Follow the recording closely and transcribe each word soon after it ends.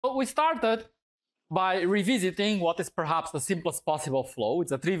So we started by revisiting what is perhaps the simplest possible flow.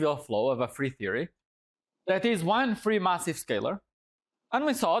 It's a trivial flow of a free theory. That is one free massive scalar. And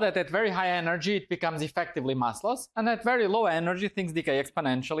we saw that at very high energy, it becomes effectively massless. And at very low energy, things decay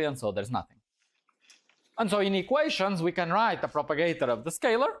exponentially, and so there's nothing. And so in equations, we can write a propagator of the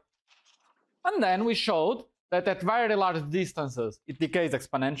scalar. And then we showed that at very large distances, it decays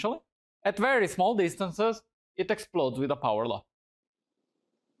exponentially. At very small distances, it explodes with a power law.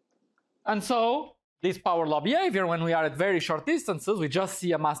 And so this power law behavior, when we are at very short distances, we just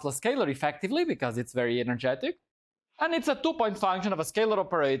see a massless scalar effectively because it's very energetic. And it's a two-point function of a scalar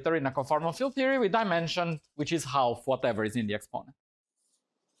operator in a conformal field theory with dimension which is half whatever is in the exponent.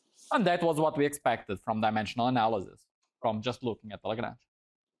 And that was what we expected from dimensional analysis, from just looking at the Lagrange.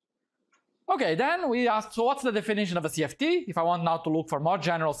 Okay, then we asked, so what's the definition of a CFT? If I want now to look for more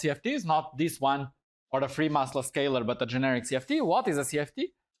general CFTs, not this one or the free massless scalar, but a generic CFT, what is a CFT?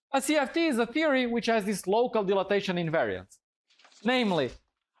 A CFT is a theory which has this local dilatation invariance. Namely,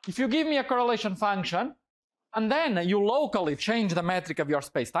 if you give me a correlation function, and then you locally change the metric of your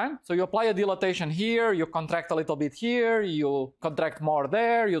spacetime, so you apply a dilatation here, you contract a little bit here, you contract more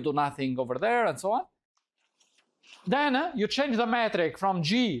there, you do nothing over there, and so on. Then you change the metric from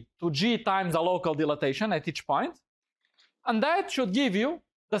G to G times a local dilatation at each point, and that should give you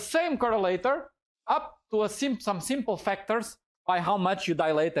the same correlator up to some simple factors by how much you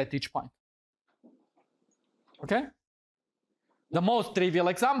dilate at each point. Okay? The most trivial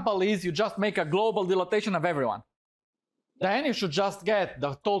example is you just make a global dilatation of everyone. Then you should just get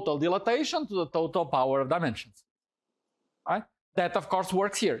the total dilatation to the total power of dimensions. Right? That, of course,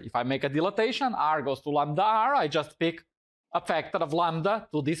 works here. If I make a dilatation, r goes to lambda r, I just pick a factor of lambda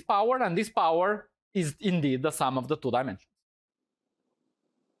to this power, and this power is indeed the sum of the two dimensions.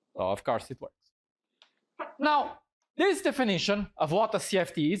 So, of course, it works. Now, this definition of what a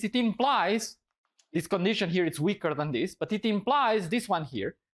CFT is, it implies, this condition here is weaker than this, but it implies this one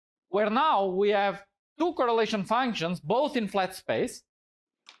here, where now we have two correlation functions, both in flat space,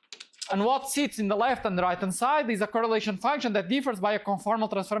 and what sits in the left and the right hand side is a correlation function that differs by a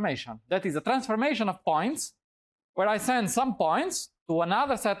conformal transformation. That is a transformation of points, where I send some points to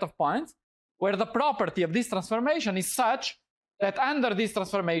another set of points, where the property of this transformation is such that under this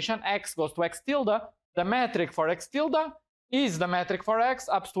transformation, x goes to x tilde, the metric for x tilde is the metric for x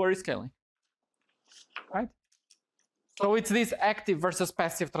up to rescaling. Right? So it's this active versus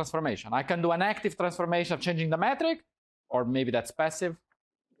passive transformation. I can do an active transformation of changing the metric, or maybe that's passive,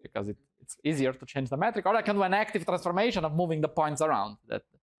 because it's easier to change the metric, or I can do an active transformation of moving the points around. That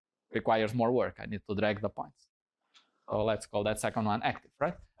requires more work. I need to drag the points. So let's call that second one active,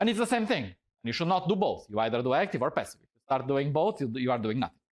 right? And it's the same thing. You should not do both. You either do active or passive. If you start doing both, you are doing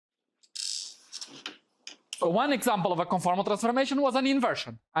nothing. So one example of a conformal transformation was an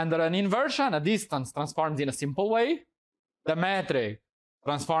inversion. Under an inversion, a distance transforms in a simple way. The metric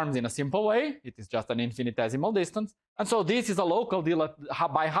transforms in a simple way. It is just an infinitesimal distance. And so this is a local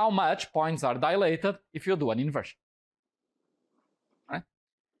by how much points are dilated if you do an inversion. Right?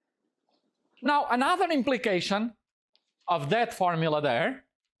 Now, another implication of that formula there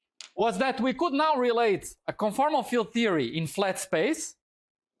was that we could now relate a conformal field theory in flat space,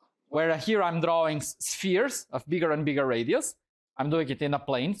 where here I'm drawing spheres of bigger and bigger radius. I'm doing it in a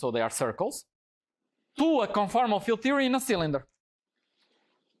plane, so they are circles, to a conformal field theory in a cylinder.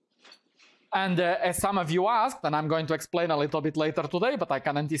 And as some of you asked, and I'm going to explain a little bit later today, but I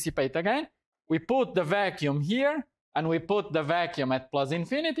can anticipate again, we put the vacuum here, and we put the vacuum at plus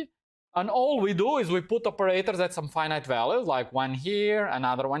infinity, and all we do is we put operators at some finite values, like one here,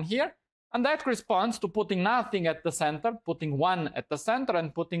 another one here, and that corresponds to putting nothing at the center, putting one at the center,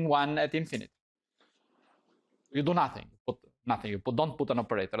 and putting one at infinity. You do nothing. You put nothing. Don't put an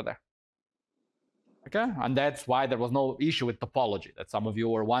operator there. Okay? And that's why there was no issue with topology. That some of you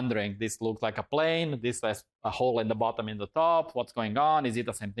were wondering, this looks like a plane, this has a hole in the bottom and the top, what's going on? Is it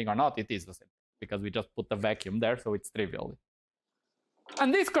the same thing or not? It is the same thing, because we just put the vacuum there, so it's trivial.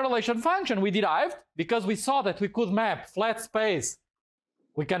 And this correlation function we derived because we saw that we could map flat space.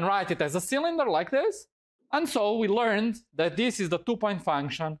 We can write it as a cylinder like this. And so we learned that this is the two-point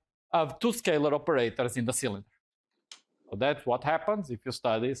function of two scalar operators in the cylinder. So that's what happens if you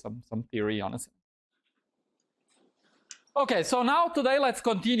study some theory on a cylinder. Okay, so now today let's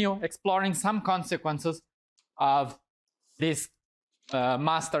continue exploring some consequences of this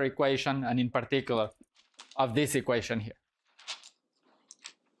master equation, and in particular of this equation here.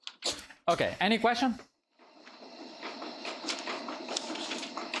 Okay, any question?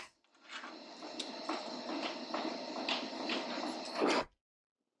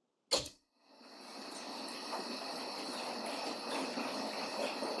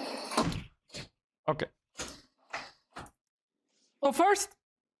 Okay. So first,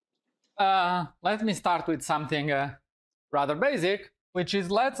 let me start with something rather basic, which is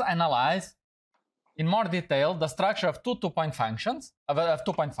let's analyze in more detail the structure of two-point functions.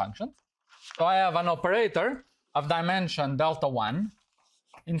 So I have an operator of dimension delta 1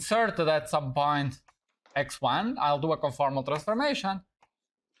 inserted at some point x1. I'll do a conformal transformation.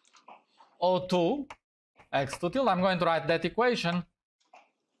 O2 x2 tilde. I'm going to write that equation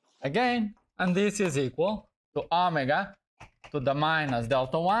again, and this is equal to omega to the minus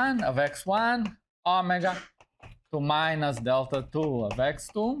delta 1 of x1 omega to minus delta 2 of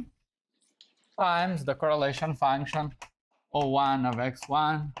x2 times the correlation function O1 of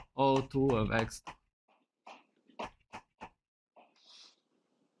x1, O2 of x2.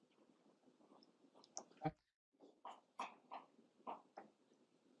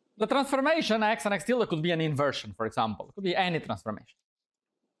 The transformation x and x tilde could be an inversion, for example. It could be any transformation.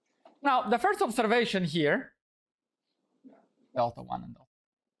 Now, the first observation here, delta 1 and delta.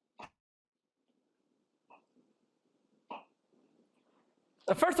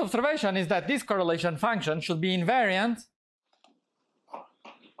 The first observation is that this correlation function should be invariant,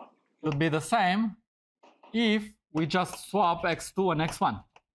 should be the same if we just swap x2 and x1.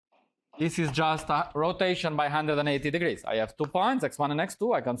 This is just a rotation by 180 degrees. I have 2 points, x1 and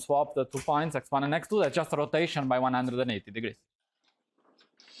x2. I can swap the 2 points, x1 and x2. That's just a rotation by 180 degrees.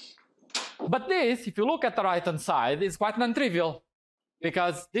 But this, if you look at the right-hand side, is quite non-trivial,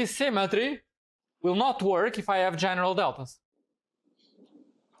 because this symmetry will not work if I have general deltas.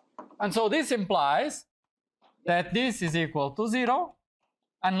 And so this implies that this is equal to 0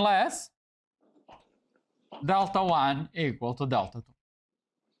 unless delta 1 equal to delta 2.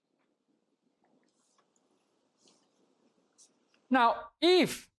 Now,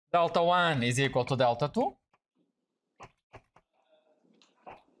 if delta 1 is equal to delta 2,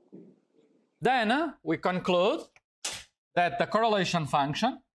 then we conclude that the correlation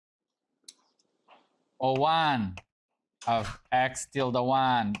function O1 of x tilde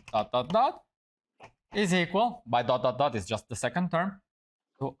 1 dot dot dot is equal, by dot dot dot is just the second term,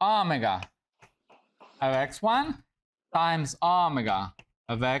 to omega of x1 times omega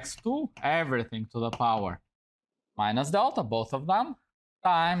of x2, everything to the power minus delta, both of them,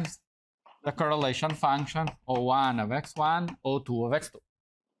 times the correlation function O1 of x1, O2 of x2.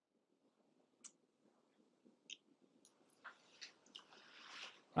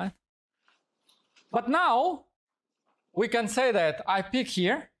 Right? But now we can say that I pick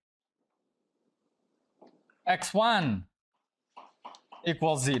here x1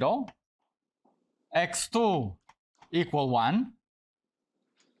 equals 0, x2 equal 1.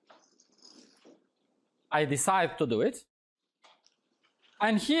 I decide to do it.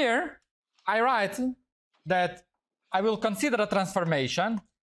 And here I write that I will consider a transformation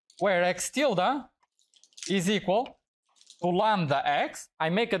where x tilde is equal to lambda x. I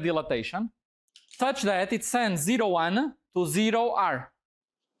make a dilatation such that it sends 0, 1 to 0, r.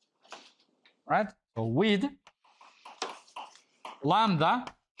 Right? So with lambda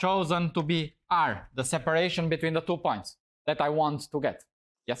chosen to be r, the separation between the 2 points that I want to get.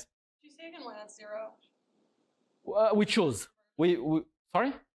 Yes? Did you say again when that's 0? We choose.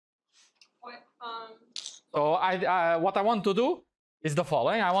 Sorry? What, So what I want to do is the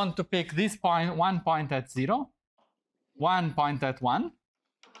following. I want to pick this point, 1 point at 0, 1 point at 1,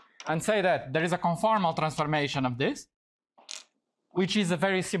 and say that there is a conformal transformation of this, which is a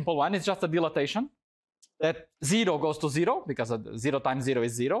very simple one. It's just a dilatation. That 0 goes to 0, because 0 times 0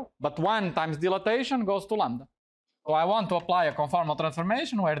 is 0, but 1 times dilatation goes to lambda. So I want to apply a conformal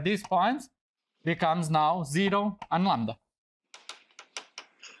transformation where these points becomes now 0 and lambda.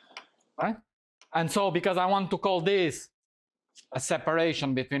 Right? And so because I want to call this a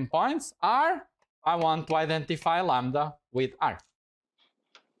separation between points r, I want to identify lambda with r.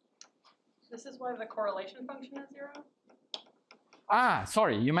 this is why the correlation function is 0? Ah,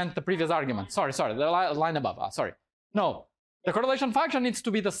 sorry, you meant the previous argument. Sorry, the line above. Sorry. No, the correlation function needs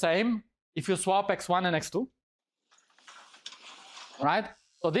to be the same if you swap x1 and x2. Right?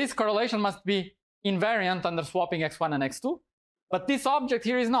 So this correlation must be invariant under swapping x1 and x2. But this object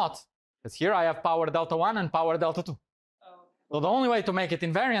here is not, because here I have power delta 1 and power delta 2. Oh. So the only way to make it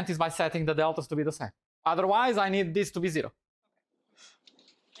invariant is by setting the deltas to be the same. Otherwise, I need this to be 0. Okay.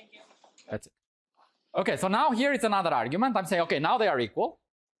 Thank you. That's it. Okay, so now here is another argument. I'm saying, okay, now they are equal.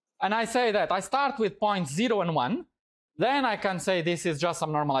 And I say that I start with points 0 and 1. Then I can say this is just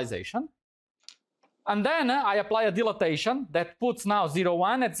some normalization. And then I apply a dilatation that puts now 0,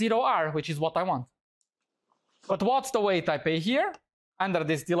 1 at 0, r, which is what I want. But what's the weight I pay here under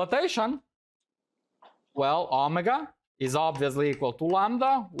this dilatation? Well, omega is obviously equal to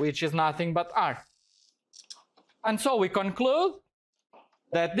lambda, which is nothing but r. And so we conclude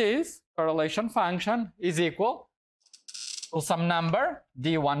that this correlation function is equal to some number,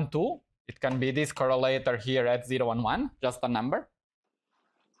 d12. It can be this correlator here at 0 and 1, just a number,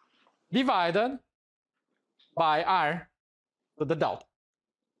 divided by r to the delta.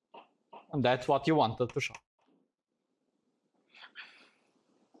 And that's what you wanted to show.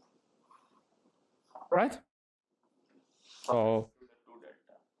 Right? So,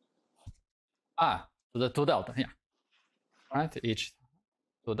 to the 2 delta, yeah. Right, each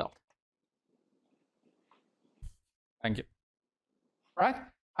 2 delta. Thank you. Right?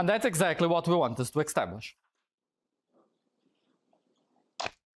 And that's exactly what we want us to establish.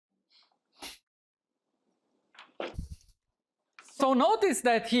 So notice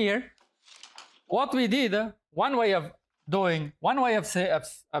that here, what we did, one way of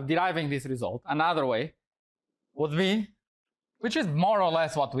deriving this result, another way would be, which is more or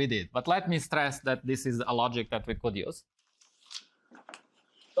less what we did, but let me stress that this is a logic that we could use.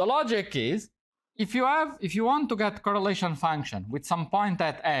 The logic is, if you want to get correlation function with some point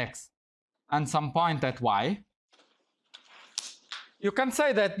at x and some point at y, you can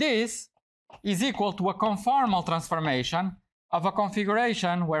say that this is equal to a conformal transformation of a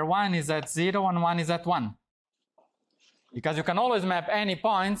configuration where 1 is at 0 and 1 is at 1. Because you can always map any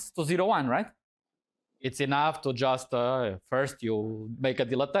points to 0, 1, right? It's enough to just, first you make a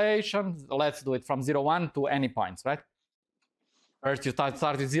dilatation. Let's do it from 0, 1 to any points, right? First you start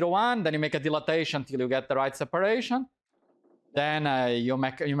with 0, 1, then you make a dilatation till you get the right separation. Then you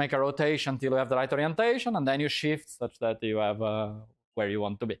make a rotation till you have the right orientation, and then you shift such that you have where you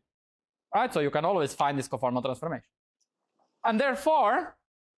want to be. Right? So you can always find this conformal transformation. And therefore,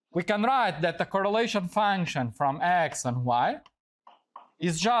 we can write that the correlation function from x and y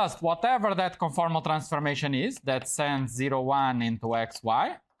is just whatever that conformal transformation is that sends 0, 1 into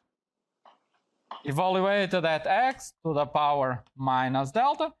xy, evaluated at x to the power minus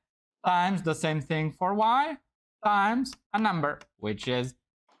delta, times the same thing for y, times a number, which is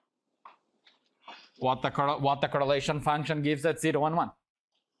what the correlation function gives at 0 and 1.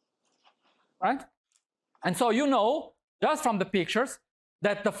 Right? And so you know, just from the pictures,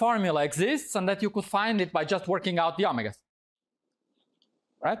 that the formula exists and that you could find it by just working out the omegas.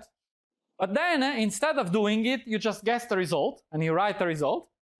 Right? But then, instead of doing it, you just guess the result and you write the result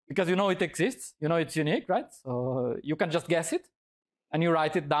because you know it exists, you know it's unique, right? So you can just guess it and you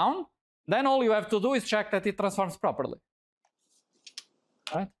write it down. Then all you have to do is check that it transforms properly.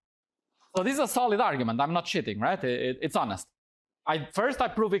 Right? So this is a solid argument. I'm not cheating, right? It's honest. First I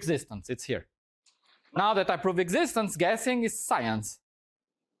prove existence. It's here. Now that I prove existence, guessing is science.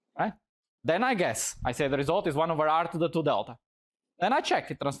 Right? Then I guess. I say the result is 1 over r to the 2 delta. Then I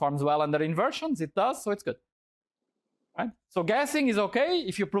check. It transforms well under inversions. It does, so it's good. Right? So guessing is okay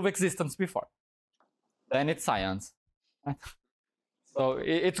if you prove existence before. Then it's science. Right? So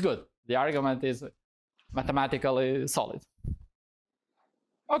it's good. The argument is mathematically solid.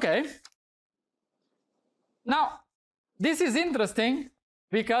 Okay. Now, this is interesting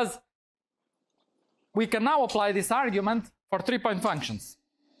because we can now apply this argument for 3-point functions.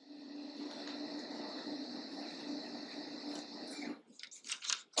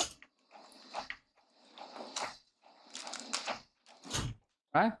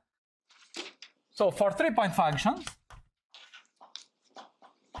 Right? So for 3-point functions,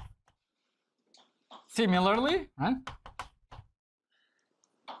 similarly, right?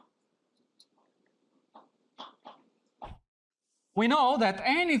 We know that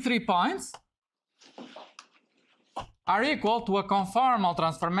any 3 points are equal to a conformal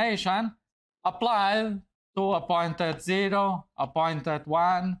transformation applied to a point at 0, a point at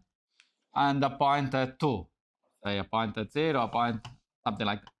 1, and a point at 2. Say a point at 0, a point, something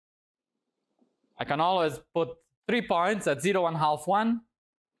like that. I can always put 3 points at 0, 1/2, 1,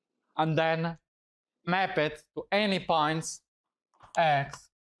 and then map it to any points x,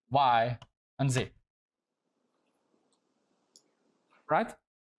 y, and z. Right?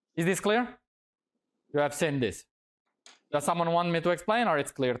 Is this clear? You have seen this. Does someone want me to explain, or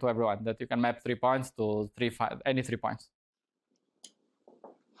it's clear to everyone that you can map 3 points to any 3 points?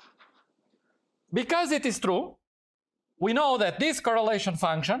 Because it is true, we know that this correlation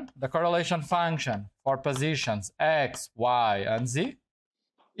function, the correlation function for positions x, y, and z,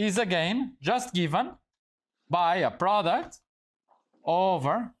 is again just given by a product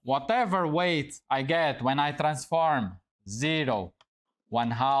over whatever weight I get when I transform 0,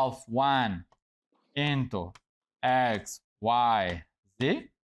 1/2, 1 into x, y, z,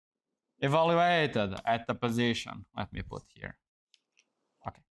 evaluated at the position, let me put here,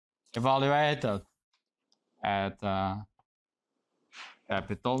 okay, evaluated at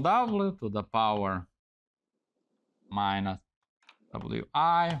capital W to the power minus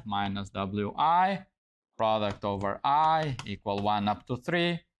wi minus wi, product over I equal 1 up to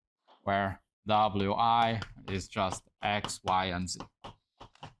 3, where wi is just x, y, and z.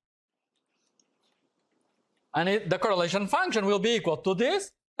 And the correlation function will be equal to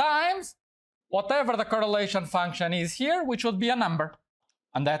this times whatever the correlation function is here, which would be a number.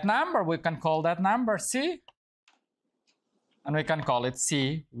 And that number, we can call that number C, and we can call it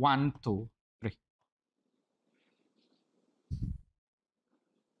C1, 2, 3.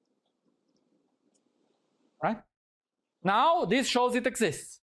 Right? Now, this shows it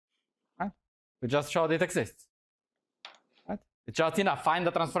exists. Right? We just showed it exists. Right? It's just enough. Find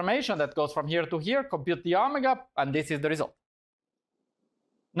the transformation that goes from here to here, compute the omega, and this is the result.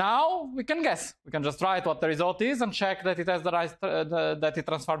 Now we can guess. We can just write what the result is and check that it has the right, that it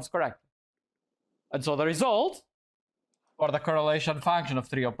transforms correctly. And so the result for the correlation function of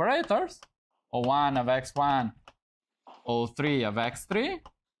 3 operators, O1 of x1, O3 of x3,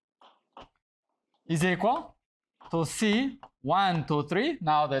 is equal to C1, 2, 3.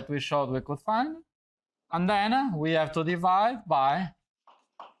 Now that we showed we could find it, and then we have to divide by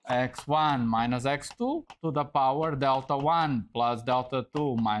x1 minus x2 to the power delta 1 plus delta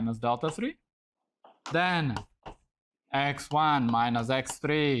 2 minus delta 3. Then x1 minus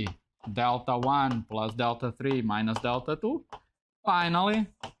x3 delta 1 plus delta 3 minus delta 2. Finally,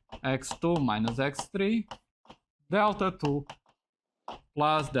 x2 minus x3 delta 2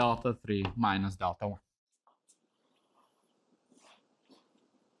 plus delta 3 minus delta 1.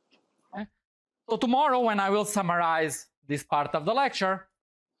 Okay. So tomorrow, when I will summarize this part of the lecture,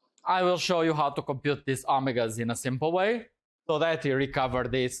 I will show you how to compute these omegas in a simple way so that you recover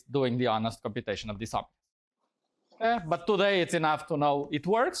this doing the honest computation of these omegas. Okay? But today it's enough to know it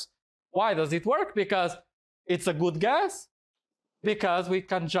works. Why does it work? Because it's a good guess, because we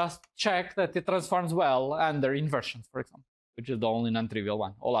can just check that it transforms well under inversions, for example, which is the only non-trivial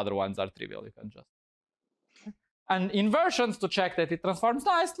one. All other ones are trivial. You can just. Okay? And inversions, to check that it transforms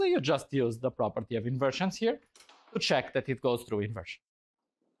nicely, you just use the property of inversions here to check that it goes through inversion.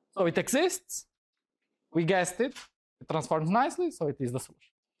 So it exists, we guessed it, it transforms nicely, so it is the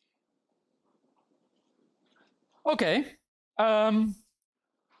solution. Okay,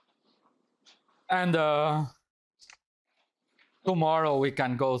 tomorrow we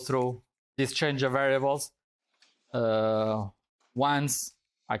can go through this change of variables. Once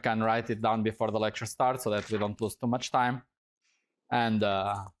I can write it down before the lecture starts so that we don't lose too much time, and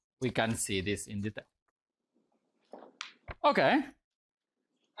we can see this in detail. Okay.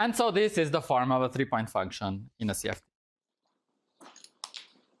 And so this is the form of a 3-point function in a CFT.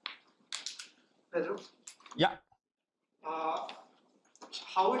 Pedro? Yeah.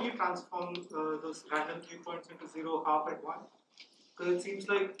 How would you transform those random 3 points into 0, half, and 1? Because it seems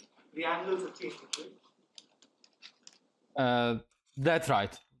like the angles are changing, right? That's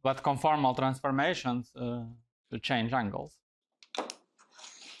right. But conformal transformations to change angles.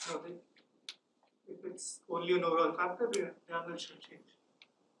 So if it's only an overall factor, the angle should change.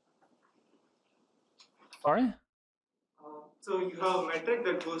 Sorry? So you have a metric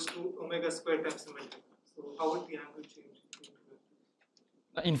that goes to omega squared times the metric. So how would the angle change?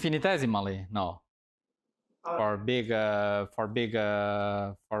 Infinitesimally, no. For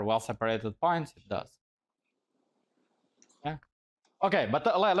well-separated points, it does. Yeah. Okay, but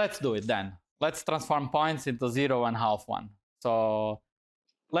let's do it then. Let's transform points into 0 and half 1. So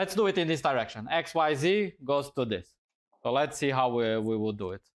let's do it in this direction. X, Y, Z goes to this. So let's see how we will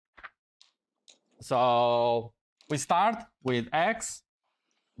do it. So we start with X,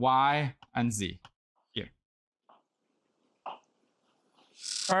 Y, and Z here.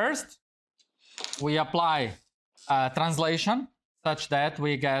 First, we apply translation such that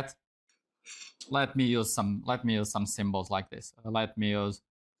we get. Let me use some symbols like this. Let me use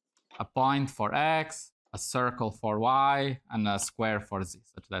a point for X, a circle for Y, and a square for Z,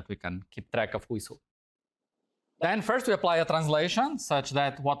 such that we can keep track of who is who. Then first we apply a translation such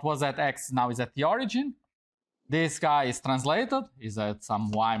that what was at X now is at the origin. This guy is translated, is at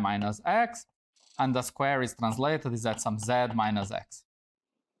some Y minus X, and the square is translated, is at some Z minus X.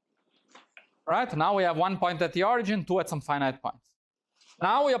 Right, now we have 1 point at the origin, 2 at some finite points.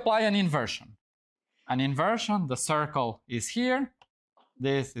 Now we apply an inversion. An inversion, the circle is here,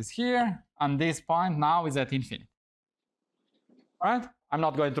 this is here, and this point now is at infinity. Right? I'm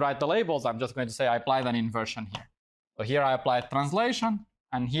not going to write the labels, I'm just going to say I applied an inversion here. So here I applied translation,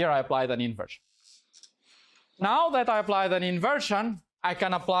 and here I applied an inversion. Now that I applied an inversion, I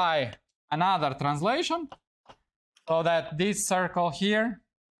can apply another translation so that this circle here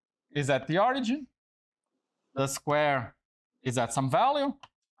is at the origin, the square is at some value,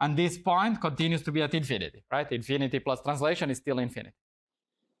 and this point continues to be at infinity, right? Infinity plus translation is still infinity.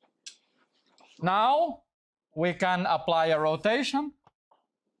 Now we can apply a rotation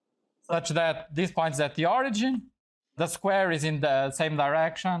such that this point is at the origin, the square is in the same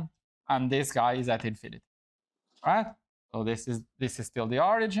direction, and this guy is at infinity, right? So this is still the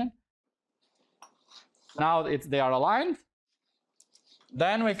origin. Now they are aligned.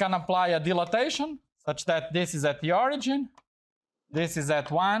 Then we can apply a dilatation such that this is at the origin, this is at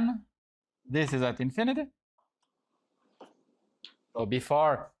 1, this is at infinity. So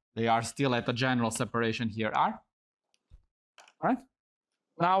before they are still at a general separation here R, right?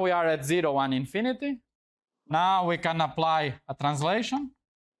 Now we are at 0, 1, infinity. Now we can apply a translation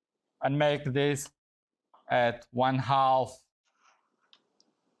and make this at 1/2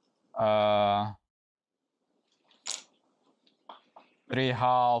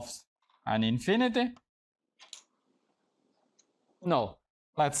 3/2 and infinity. No,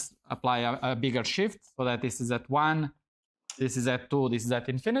 let's apply a bigger shift so that this is at 1, this is at 2, this is at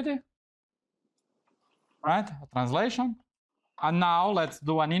infinity. Right? A translation. And now let's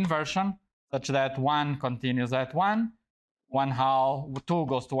do an inversion such that 1 continues at 1, 1/2, 2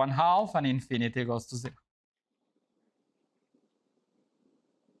 goes to 1/2, and infinity goes to 0.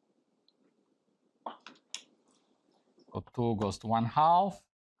 So 2 goes to 1/2,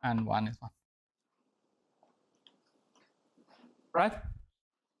 and 1 is 1. Right?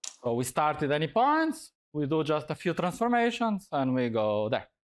 So we start with any points, we do just a few transformations, and we go there.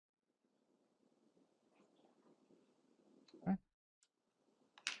 Okay.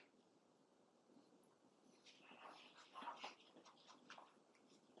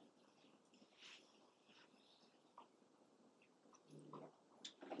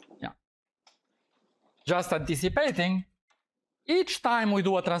 Yeah. Just anticipating, each time we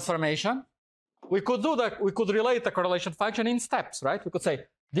do a transformation, we could relate the correlation function in steps, right? We could say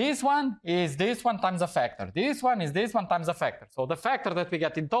this one is this one times a factor. This one is this one times a factor. So the factor that we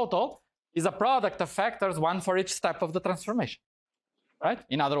get in total is a product of factors, one for each step of the transformation, right?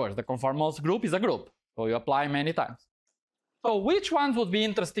 In other words, the conformals group is a group. So you apply many times. So which ones would be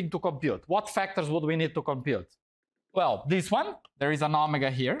interesting to compute? What factors would we need to compute? Well, this one, there is an omega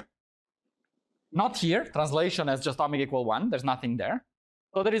here. Not here, translation as just omega equal 1, there's nothing there.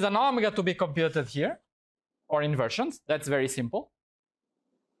 So there is an omega to be computed here, or inversions, that's very simple.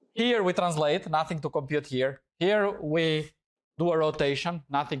 Here we translate, nothing to compute here. Here we do a rotation,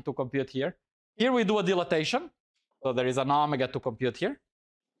 nothing to compute here. Here we do a dilatation, so there is an omega to compute here,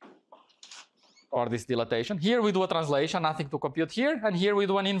 or this dilatation. Here we do a translation, nothing to compute here, and here we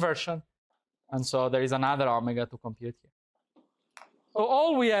do an inversion. And so there is another omega to compute here. So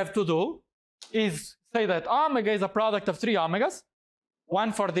all we have to do is say that omega is a product of 3 omegas,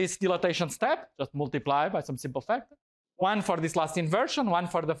 one for this dilatation step, just multiply by some simple factor, one for this last inversion, one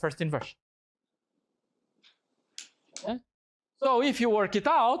for the first inversion. Okay? So if you work it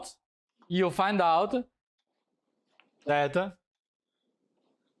out, you find out that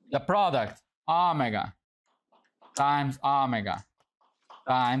the product omega times omega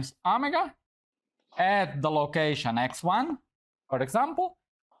times omega at the location x1, for example,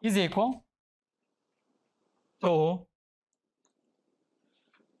 is equal to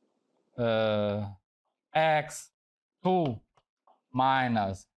x2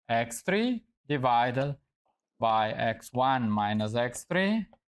 minus x3 divided by x1 minus x3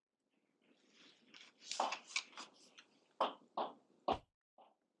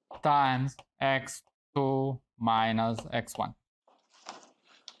 times x2 minus x1.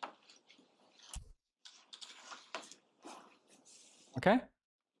 Okay?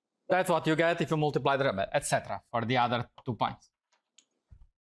 That's what you get if you multiply the etc. for the other 2 points.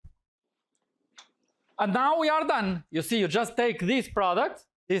 And now we are done. You see, you just take this product,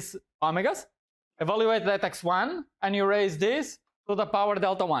 these omegas, evaluate that x1, and you raise this to the power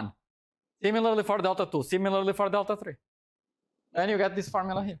delta 1. Similarly for delta 2, similarly for delta 3. Then you get this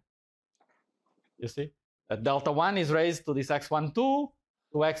formula here. You see, that delta 1 is raised to this x12 to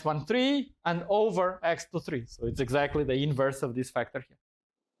x13 and over x23. So it's exactly the inverse of this factor here.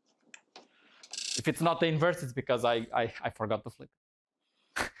 If it's not the inverse, it's because I forgot to flip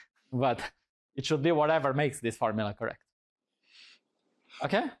it. But it should be whatever makes this formula correct.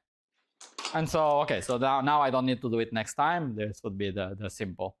 Okay? And so, okay, so now I don't need to do it next time. This would be the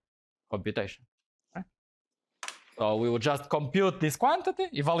simple computation. Right? So we would just compute this quantity,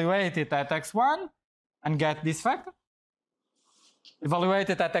 evaluate it at x1, and get this factor. Evaluate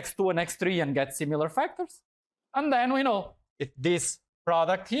it at x2 and x3 and get similar factors. And then we know this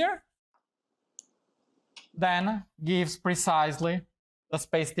product here then gives precisely the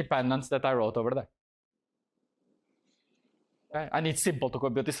space dependence that I wrote over there. Okay? And it's simple to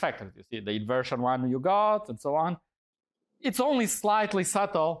compute these factors. You see the inversion one you got, and so on. It's only slightly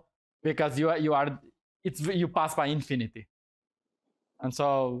subtle because you pass by infinity. And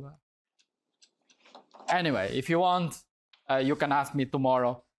so, anyway, if you want, you can ask me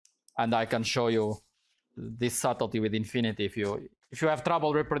tomorrow, and I can show you this subtlety with infinity. If you have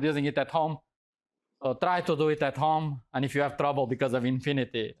trouble reproducing it at home, so try to do it at home. And if you have trouble because of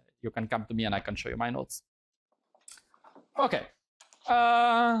infinity, you can come to me and I can show you my notes. Okay,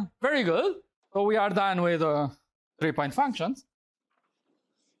 very good. So we are done with 3-point functions.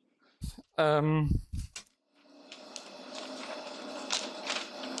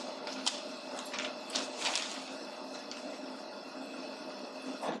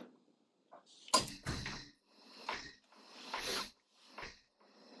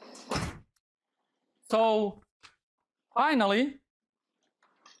 So finally,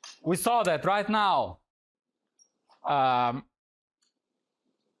 we saw that right now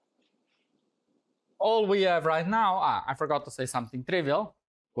all we have right now, I forgot to say something trivial,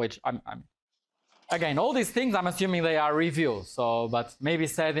 which again, all these things I'm assuming they are reviews, so but maybe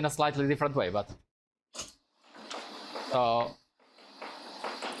said in a slightly different way, but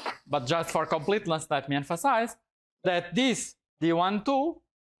just for completeness, let me emphasize that this d12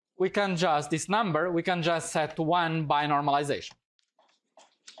 we can just set to 1 by normalization.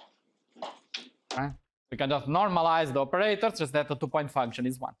 Right? We can just normalize the operator such that the 2-point function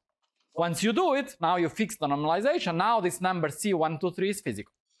is 1. Once you do it, now you fix the normalization. Now this number C123 is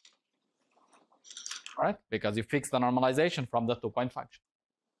physical. All right? Because you fix the normalization from the 2-point function.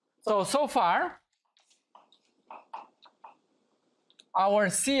 So far, our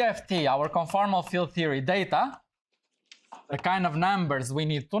CFT, our conformal field theory data, the kind of numbers we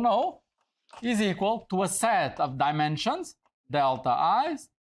need to know, is equal to a set of dimensions, delta i's,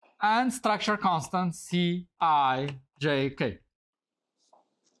 and structure constant Ci, j, k.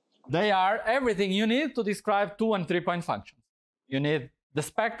 They are everything you need to describe 2- and 3-point functions. You need the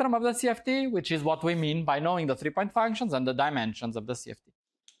spectrum of the CFT, which is what we mean by knowing the 3-point functions, and the dimensions of the CFT.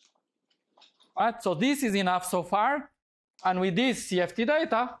 All right, so this is enough so far. And with this CFT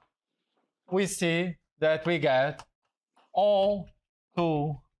data, we see that we get all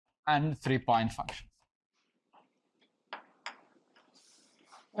 2- and 3-point functions.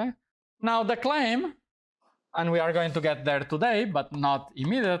 Okay. Now the claim, and we are going to get there today, but not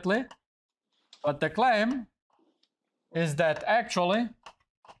immediately, but the claim is that actually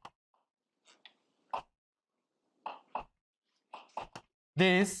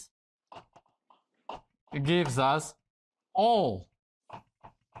this gives us all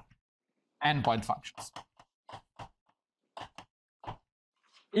n-point functions.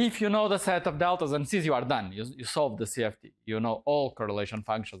 If you know the set of deltas and c's, you are done. You solve the CFT. You know all correlation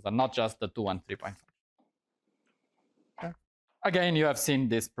functions and not just the 2- and 3-point functions. Okay. Again, you have seen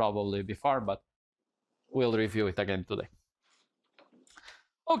this probably before, but we'll review it again today.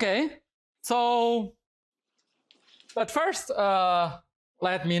 Okay, so, but first,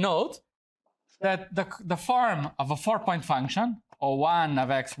 let me note that the form of a 4-point function, O1 of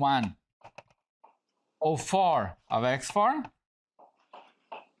x1, O4 of x4,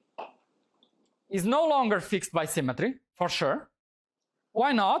 is no longer fixed by symmetry, for sure.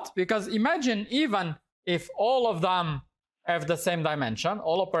 Why not? Because imagine even if all of them have the same dimension,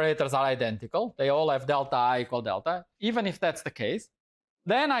 all operators are identical, they all have delta I equal delta, even if that's the case,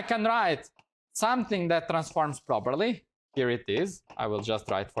 then I can write something that transforms properly. Here it is. I will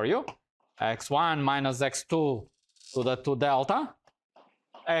just write for you. x1 minus x2 to the 2 delta,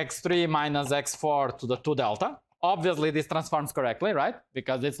 x3 minus x4 to the 2 delta. Obviously, this transforms correctly, right?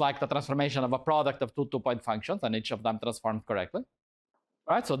 Because it's like the transformation of a product of 2 2-point functions, and each of them transforms correctly.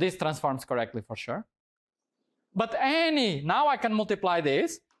 Right? So this transforms correctly for sure. But now I can multiply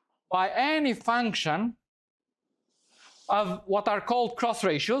this by any function of what are called cross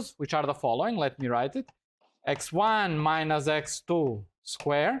ratios, which are the following. Let me write it. x1 minus x2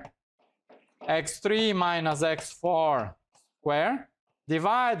 square, x3 minus x4 square,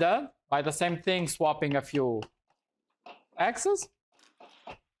 divided by the same thing, swapping a few x's.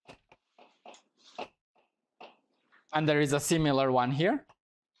 And there is a similar one here.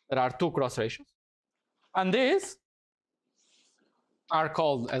 There are 2 cross ratios. And these are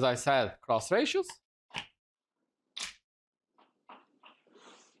called, as I said, cross ratios.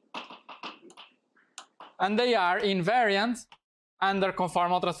 And they are invariant under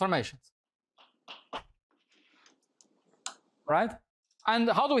conformal transformations. Right? And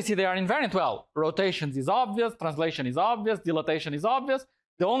how do we see they are invariant? Well, rotations is obvious, translation is obvious, dilatation is obvious.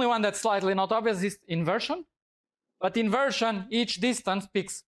 The only one that's slightly not obvious is inversion. But inversion, each distance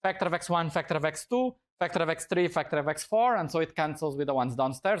picks factor of x1, factor of x2, factor of x3, factor of x4, and so it cancels with the ones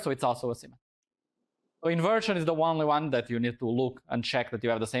downstairs, so it's also a symmetry. So inversion is the only one that you need to look and check that you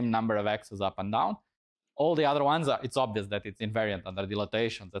have the same number of x's up and down. All the other ones, it's obvious that it's invariant under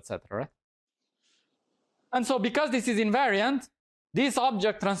dilatations, etc. Right? And so because this is invariant, this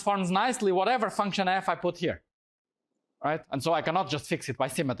object transforms nicely whatever function f I put here. Right? And so I cannot just fix it by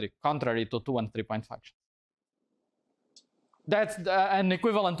symmetry, contrary to 2 and 3-point functions. That's an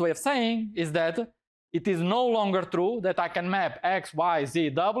equivalent way of saying is that it is no longer true that I can map x, y, z,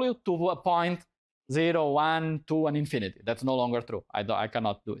 w to a point 0, 1, 2, and infinity. That's no longer true. I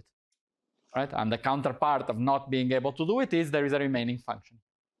cannot do it. Right? And the counterpart of not being able to do it is there is a remaining function.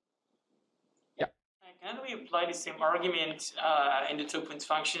 Yeah. Can we apply the same argument in the 2-point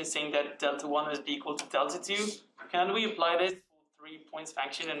function, saying that delta 1 must be equal to delta 2? Can we apply this for 3-point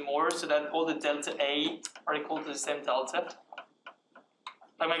function and more, so that all the delta a are equal to the same delta?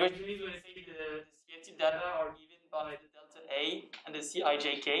 Like my question is, when I say the CFT data are given by the delta a and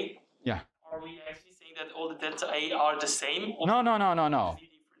theCijk, Yeah. are we actually saying that all the delta a are the same? No.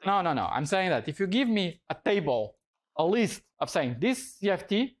 No. I'm saying that if you give me a table, a list of saying this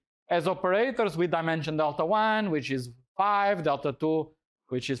CFT has operators with dimension delta 1, which is 5, delta 2,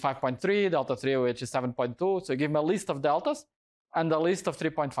 which is 5.3, delta 3, which is 7.2. So you give me a list of deltas and a list of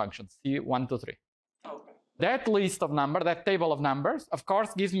 3-point functions, C1 to 3. Okay. That list of numbers, that table of numbers, of course,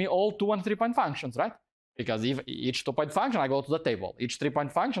 gives me all 2 and 3-point functions, right? Because if each 2-point function, I go to the table. Each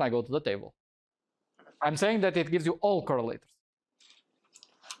 3-point function, I go to the table. I'm saying that it gives you all correlators.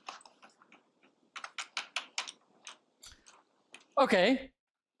 Okay,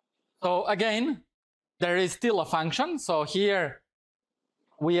 so again, there is still a function. So here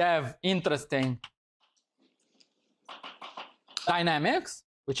we have interesting dynamics,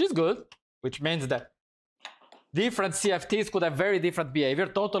 which is good, which means that different CFTs could have very different behavior,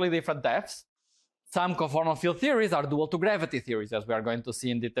 totally different depths. Some conformal field theories are dual to gravity theories, as we are going to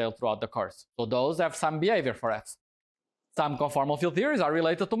see in detail throughout the course. So those have some behavior for F. Some conformal field theories are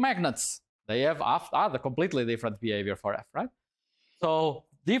related to magnets. They have the completely different behavior for F, right? So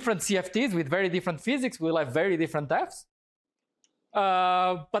different CFTs with very different physics will have very different Fs.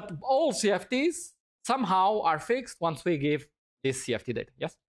 But all CFTs somehow are fixed once we give this CFT data.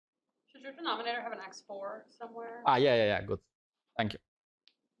 Yes? Should your denominator have an x4 somewhere? Yeah. Good. Thank you.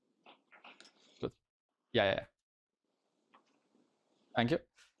 Good. Yeah. Thank you.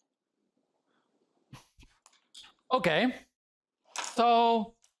 Okay.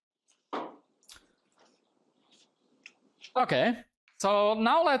 So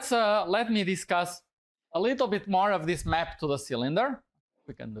now let me discuss a little bit more of this map to the cylinder.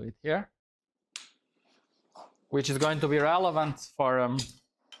 We can do it here, which is going to be relevant for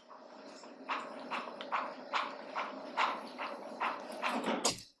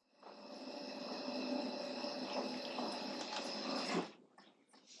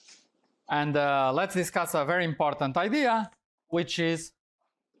and let's discuss a very important idea, which is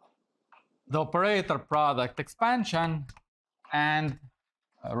the operator product expansion and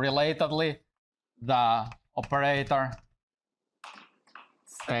relatedly the operator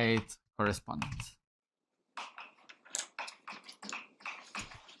state correspondence.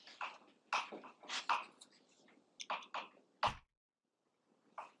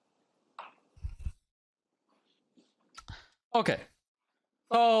 Okay,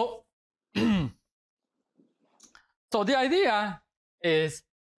 so so the idea is,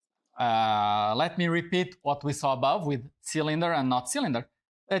 let me repeat what we saw above with cylinder and not cylinder,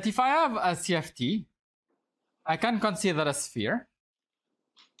 that if I have a CFT, I can consider a sphere,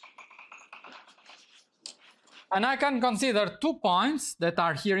 and I can consider 2 points that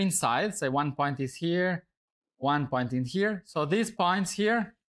are here inside. Say one point is here, 1 point in here. So these points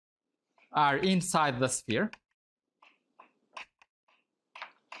here are inside the sphere.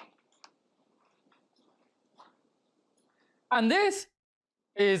 And this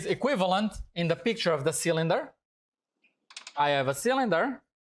is equivalent in the picture of the cylinder. I have a cylinder.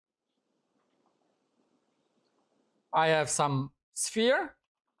 I have some sphere.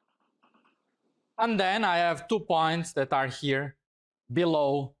 And then I have 2 points that are here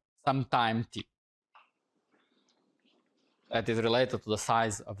below some time t. That is related to the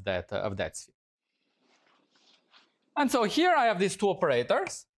size of that sphere. And so here I have these 2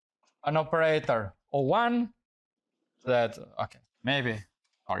 operators. An operator O1 that, okay, maybe,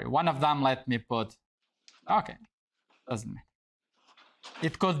 sorry, one of them let me put, okay, doesn't matter.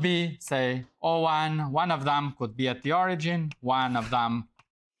 It could be, say, O1, one of them could be at the origin, one of them,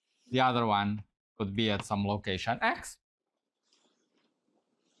 the other one could be at some location X.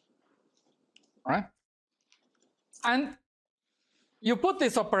 All right? And you put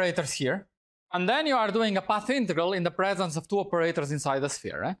these operators here, And then you are doing a path integral in the presence of two operators inside the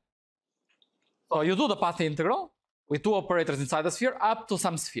sphere, right? So you do the path integral with two operators inside the sphere up to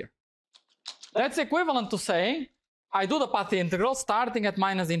some sphere. That's equivalent to saying I do the path integral starting at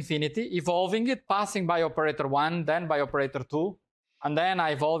 -infinity, evolving it, passing by operator 1, then by operator 2, and then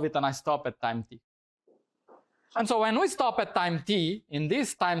I evolve it and I stop at time t. And so when we stop at time t, in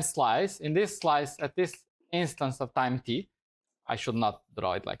this time slice, at this instance of time t, I should not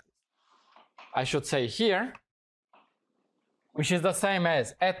draw it like this. I should say here, which is the same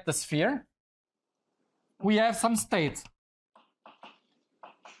as at the sphere, we have some state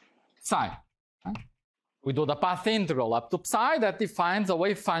psi. Right? We do the path integral up to psi that defines a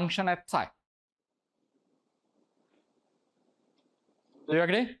wave function at psi. Do you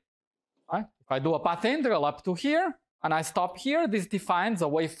agree? Right? If I do a path integral up to here and I stop here, this defines a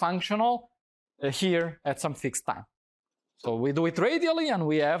wave functional here at some fixed time. So we do it radially and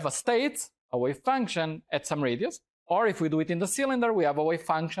we have a state, a wave function at some radius. Or if we do it in the cylinder, we have a wave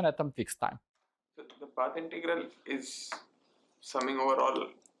function at some fixed time. So the path integral is summing over all.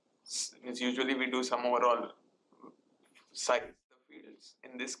 Usually we do sum over all size the fields.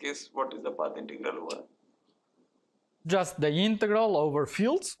 In this case, what is the path integral over? Just the integral over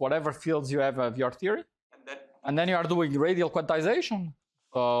fields, whatever fields you have of your theory. And then you are doing radial quantization.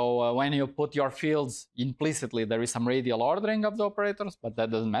 So when you put your fields implicitly, there is some radial ordering of the operators, but that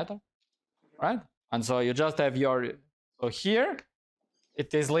doesn't matter, right? And so you just have your, so here,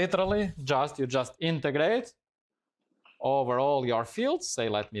 it is literally just, you just integrate over all your fields. Say,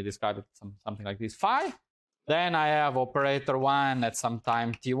 let me describe it something like this, phi. Then I have operator 1 at some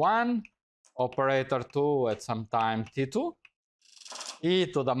time t1, operator 2 at some time t2, e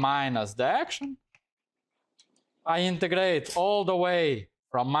to the minus the action. I integrate all the way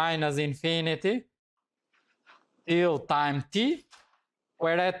from -infinity till time t,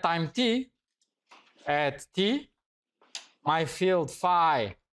 where at time t, at t, my field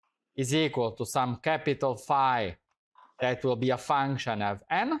phi is equal to some capital phi that will be a function of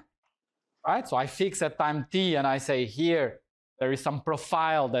n, right? So I fix at time t and I say here there is some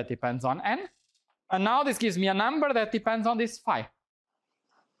profile that depends on n. And now this gives me a number that depends on this phi,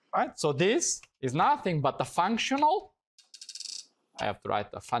 right? So this is nothing but the functional. I have to write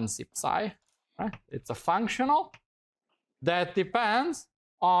a fancy psi, right? It's a functional that depends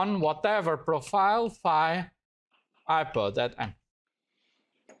on whatever profile phi I put at n.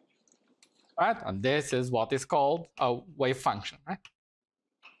 Right? And this is what is called a wave function, right?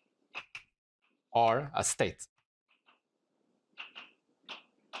 Or a state.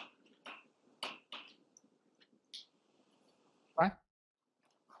 Right?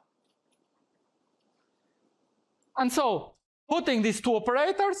 And so putting these two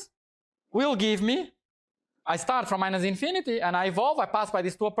operators will give me, I start from -infinity and I evolve, I pass by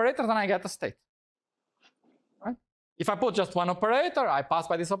these two operators and I get a state. Right? If I put just one operator, I pass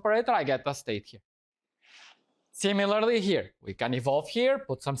by this operator, I get a state here. Similarly here, we can evolve here,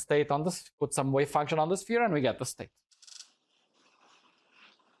 put some state on this, put some wave function on the sphere and we get the state.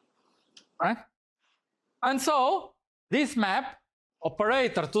 Right? And so this map,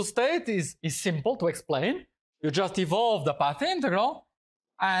 operator to state, is simple to explain. You just evolve the path integral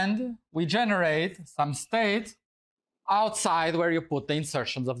and we generate some state outside where you put the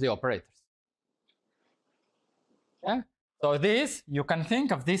insertions of the operators. Yeah? So this, you can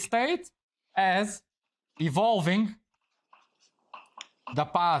think of this state as evolving the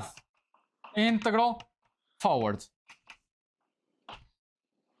path integral forward.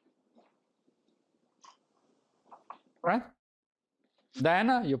 Right?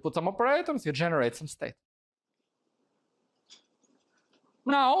 Then you put some operators, you generate some state.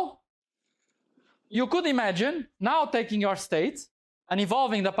 Now, you could imagine now taking your state and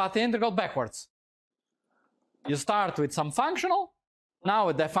evolving the path integral backwards. You start with some functional.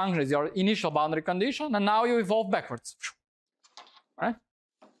 Now the function is your initial boundary condition, and now you evolve backwards. Right?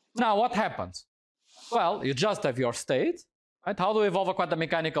 Now what happens? Well, you just have your state. Right? How do you evolve a quantum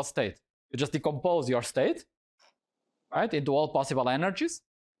mechanical state? You just decompose your state, right, into all possible energies,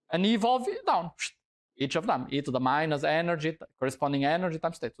 and you evolve it down. Each of them, e to the minus energy, corresponding energy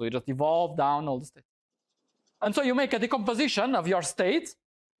times state. So you just evolve down all the states. And so you make a decomposition of your state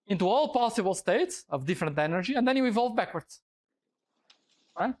into all possible states of different energy, and then you evolve backwards.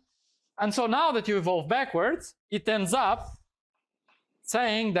 Right? And so now that you evolve backwards, it ends up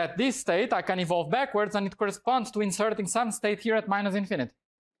saying that this state I can evolve backwards and it corresponds to inserting some state here at -infinity.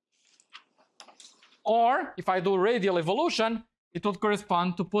 Or if I do radial evolution, it would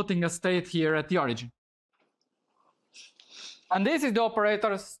correspond to putting a state here at the origin. And this is the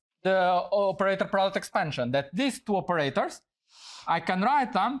operator product expansion, that these two operators, I can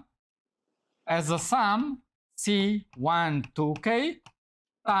write them as a sum C1 to k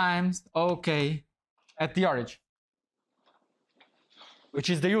times OK at the origin, which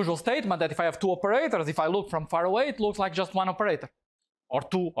is the usual statement that if I have two operators, if I look from far away, it looks like just one operator, or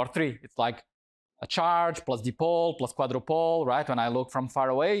two or three. It's like a charge plus dipole plus quadrupole, right? When I look from far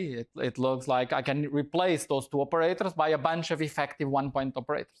away, it looks like I can replace those two operators by a bunch of effective one-point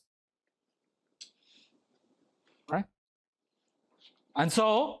operators, right? And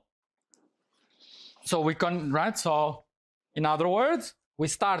so we can, right? So in other words, we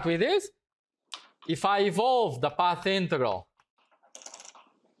start with this. If I evolve the path integral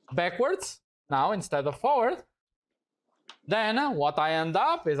backwards now instead of forward, then what I end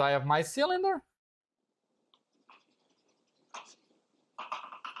up is I have my cylinder,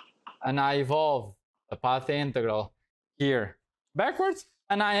 and I evolve the path integral here backwards,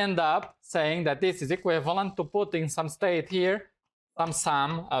 and I end up saying that this is equivalent to putting some state here, some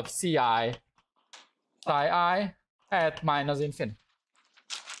sum of Ci psi I at minus infinity.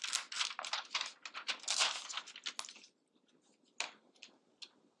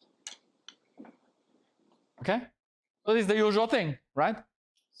 Okay, so this is the usual thing, right?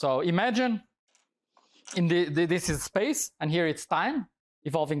 So imagine in this is space, and here it's time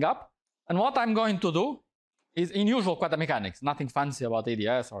evolving up. And what I'm going to do is in usual quantum mechanics, nothing fancy about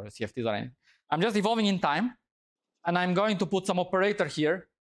AdS or CFTs or anything. I'm just evolving in time, and I'm going to put some operator here,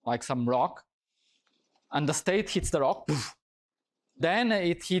 like some rock, and the state hits the rock. Poof. Then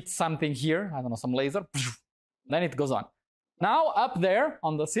it hits something here, I don't know, some laser. Poof. Then it goes on. Now up there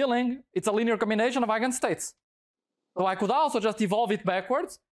on the ceiling, it's a linear combination of eigenstates. So I could also just evolve it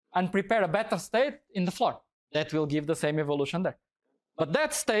backwards and prepare a better state in the floor. That will give the same evolution there. But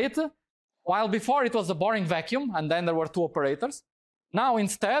that state, while before it was a boring vacuum and then there were two operators, now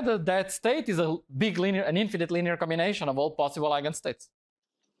instead that state is a big linear, an infinite linear combination of all possible eigenstates.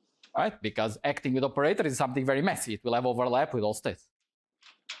 Right? Because acting with operators is something very messy. It will have overlap with all states.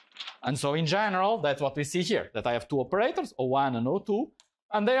 And so in general, that's what we see here, that I have two operators, O1 and O2,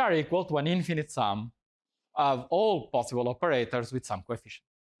 and they are equal to an infinite sum of all possible operators with some coefficient.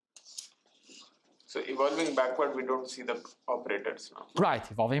 So evolving backward, we don't see the operators now.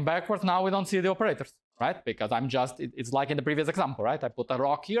 Right, evolving backwards, now we don't see the operators, right? Because I'm just, it's like in the previous example, right? I put a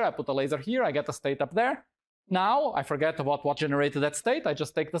rock here, I put a laser here, I get a state up there. Now I forget about what generated that state, I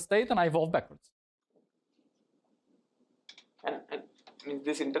just take the state and I evolve backwards. And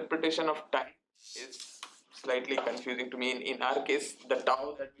this interpretation of time is slightly confusing to me. In our case, the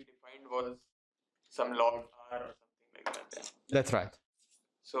tau that we defined was some log r or something like that. Yeah. That's right.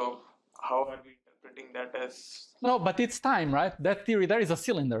 So how are we interpreting that as? No, but it's time, right? That theory there is a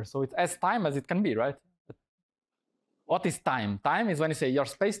cylinder, so it's as time as it can be, right? What is time? Time is when you say your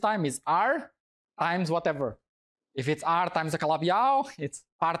space-time is r times whatever. If it's r times a Calabi-Yau, it's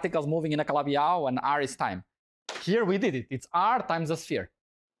particles moving in a Calabi-Yau, and r is time. Here we did it. It's r times a sphere.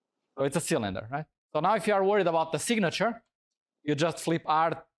 So it's a cylinder, right? So now if you are worried about the signature, you just flip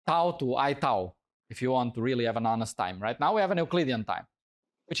r tau to I tau if you want to really have an honest time, right? Now we have an Euclidean time,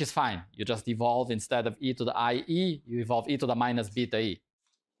 which is fine. You just evolve instead of e to the IE, you evolve e to the minus beta e,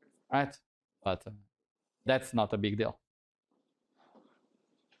 right? But that's not a big deal.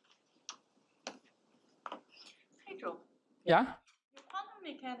 Pedro, Yeah? your quantum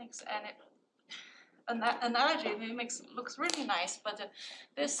mechanics and analogy looks really nice, but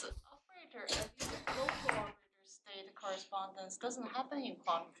this operator, local operator state correspondence doesn't happen in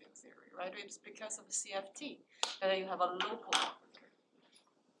quantum field theory, right? It's because of CFT that you have a local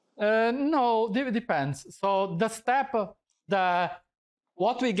operator. No, it depends. So the step,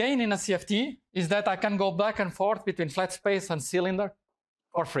 what we gain in a CFT is that I can go back and forth between flat space and cylinder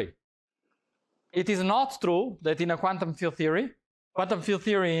for free. It is not true that in a quantum field theory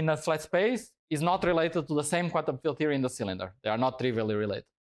in a flat space is not related to the same quantum field theory in the cylinder. They are not trivially related.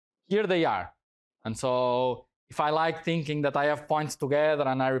 Here they are. And so if I like thinking that I have points together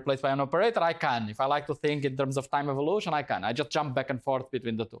and I replace by an operator, I can. If I like to think in terms of time evolution, I can. I just jump back and forth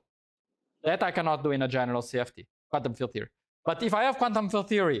between the two. That I cannot do in a general CFT, quantum field theory. But if I have quantum field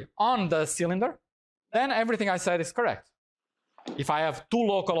theory on the cylinder, then everything I said is correct. If I have two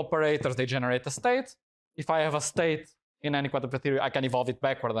local operators, they generate a state. If I have a state in any quantum field theory, I can evolve it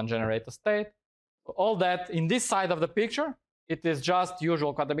backward and generate a state. All that in this side of the picture, it is just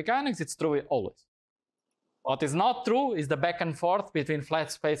usual quantum mechanics. It's true always. What is not true is the back and forth between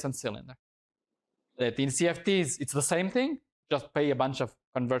flat space and cylinder. That in CFTs, it's the same thing. Just pay a bunch of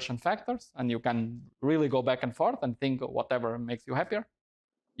conversion factors, and you can really go back and forth and think whatever makes you happier.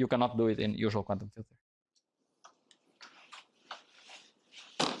 You cannot do it in usual quantum field theory.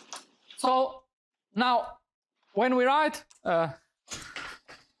 So now, when we write,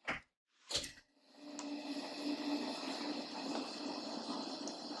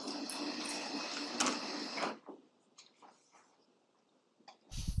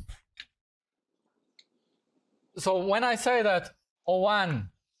 so when I say that O1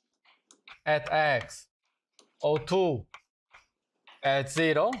 at x, O2 at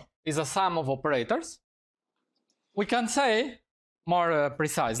 0 is a sum of operators, we can say more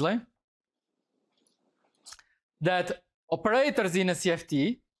precisely that operators in a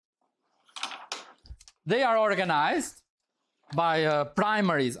CFT, they are organized by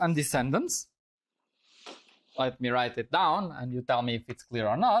primaries and descendants. Let me write it down and you tell me if it's clear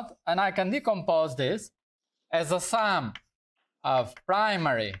or not. And I can decompose this as a sum of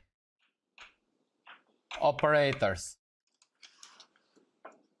primary operators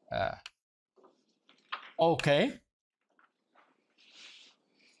OK.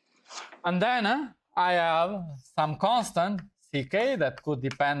 And then I have some constant ck that could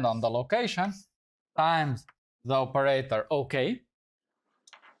depend on the location times the operator OK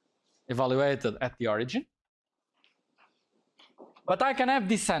evaluated at the origin. But I can have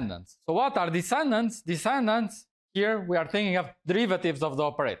descendants. So what are descendants? Descendants, here we are thinking of derivatives of the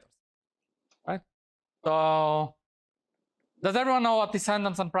operators, right? So does everyone know what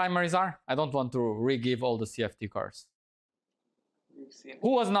descendants and primaries are? I don't want to re-give all the CFT course. Who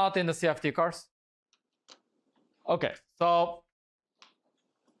was not in the CFT course? Okay, so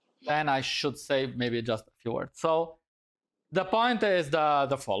then I should say maybe just a few words. So the point is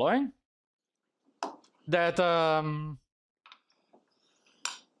the following, that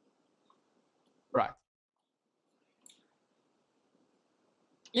right.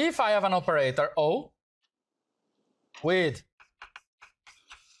 If I have an operator O with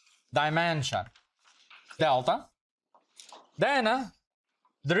dimension delta, then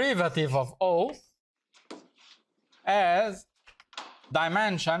derivative of O as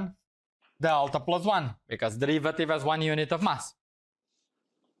dimension delta plus 1, because derivative has 1 unit of mass.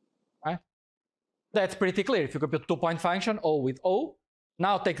 Right? That's pretty clear. If you compute 2-point function, O with O,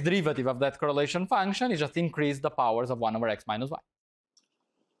 now take derivative of that correlation function, you just increase the powers of 1 over x minus y.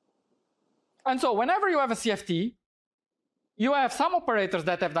 And so whenever you have a CFT, you have some operators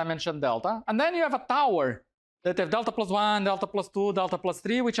that have dimension delta, and then you have a tower that have delta plus 1, delta plus 2, delta plus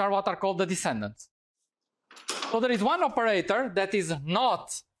 3, which are what are called the descendants. So there is one operator that is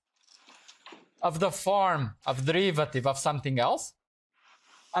not of the form of derivative of something else,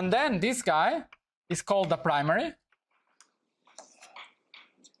 and then this guy is called the primary.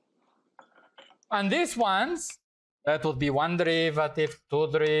 And these ones, that would be 1 derivative,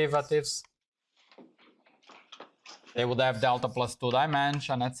 2 derivatives, they would have delta plus 2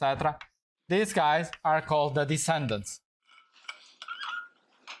 dimension, etc. These guys are called the descendants.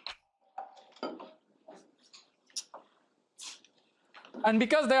 And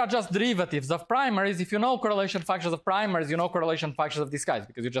because they are just derivatives of primaries, if you know correlation functions of primaries, you know correlation functions of these guys,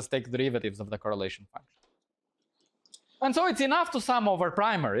 because you just take derivatives of the correlation function. And so it's enough to sum over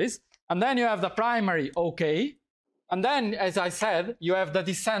primaries, and then you have the primary OK, and then, as I said, you have the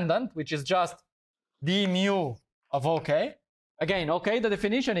descendant, which is just d mu of OK. Again, OK, the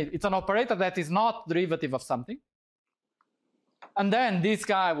definition is it's an operator that is not derivative of something. And then this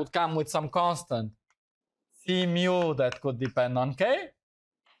guy would come with some constant c mu that could depend on k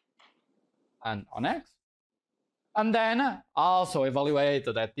and on x. And then also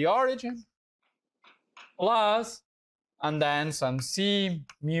evaluated at the origin, plus, and then some c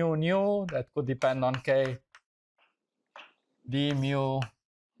mu nu that could depend on k, d mu,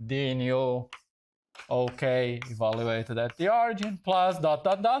 d nu, OK evaluated at the origin, plus dot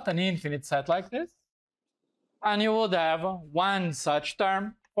dot dot, an infinite set like this. And you would have one such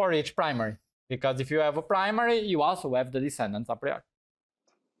term for each primary, because if you have a primary, you also have the descendants a priori.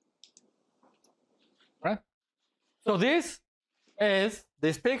 Right? So this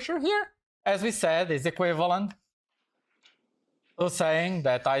picture here, as we said, is equivalent to saying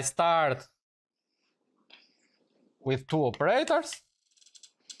that I start with 2 operators.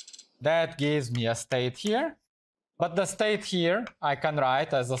 That gives me a state here. But the state here I can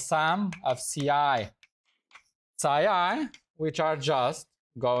write as a sum of Ci, psi I, which are just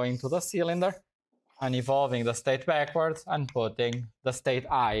going to the cylinder and evolving the state backwards and putting the state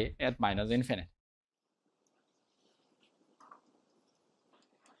I at minus infinity.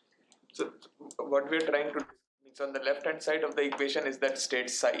 So what we're trying to do is on the left-hand side of the equation is that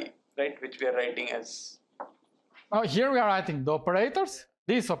state psi, right, which we are writing as... Now here we are writing the operators.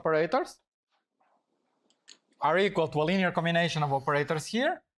 These operators are equal to a linear combination of operators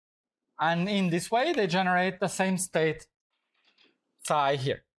here. And in this way, they generate the same state psi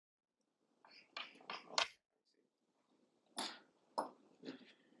here.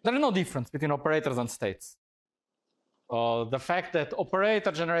 There is no difference between operators and states. So the fact that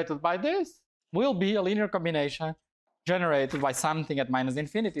operator generated by this will be a linear combination generated by something at minus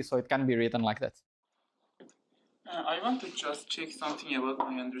infinity, so it can be written like that. I want to just check something about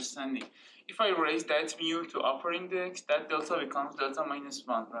my understanding. If I raise that mu to upper index, that delta becomes delta minus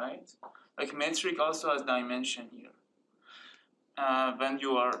 1, right? Like metric also has dimension here. When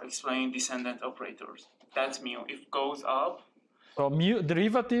you are explaining descendant operators, that mu, if goes up. So mu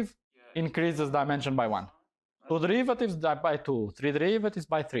derivative increases dimension by 1. 2 derivatives by 2, 3 derivatives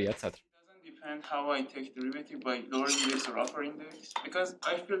by 3, etc. It doesn't depend how I take derivative by lower index or upper index, because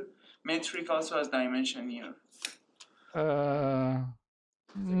I feel metric also has dimension here.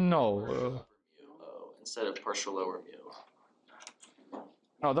 No. Instead of partial lower mu.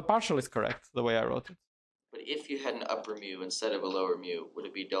 No, the partial is correct, the way I wrote it. But if you had an upper mu instead of a lower mu, would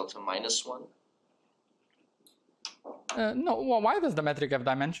it be delta minus 1? No, well, why does the metric have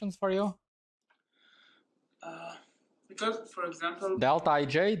dimensions for you? Because, for example, Delta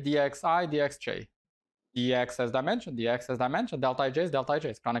ij, dxi, dxj. Dx has dimension, dx has dimension, delta ij is delta ij,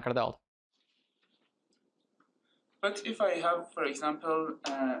 it's Kronecker delta. but if I have, for example,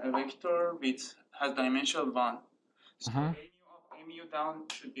 a vector which has dimension 1, so a mu up, a mu down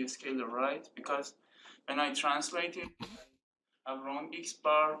should be a scalar, right? Because when I translate it, I have round x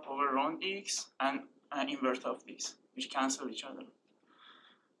bar over round x and an invert of this, which cancel each other.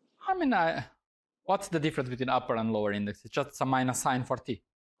 I mean, what's the difference between upper and lower index? It's just some minus sign for t.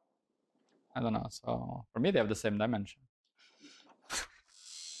 I don't know. So for me, they have the same dimension.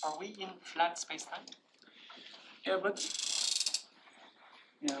 Are we in flat space-time? Yeah, but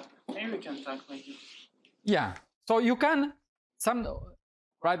maybe we can talk like it. Yeah. So you can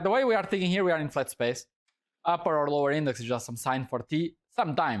right? The way we are thinking here, we are in flat space. Upper or lower index is just some sign for t.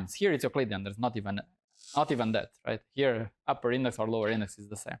 Sometimes here it's Euclidean. There's not even that, right? Here, upper index or lower index is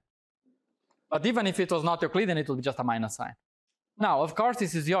the same. But even if it was not Euclidean, it would be just a minus sign. Now, of course,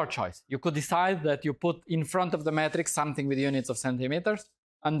 this is your choice. You could decide that you put in front of the metric something with units of centimeters,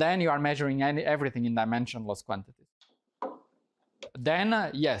 and then you are measuring everything in dimensionless quantities.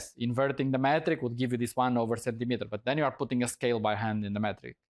 Then, yes, inverting the metric would give you this 1 over centimeter, but then you are putting a scale by hand in the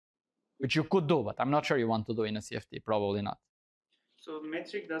metric, which you could do, but I'm not sure you want to do in a CFT, probably not. So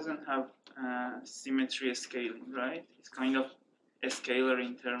metric doesn't have symmetry scaling, right? It's kind of a scalar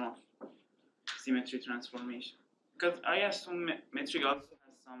in terms of symmetry transformation. Because I assume metric also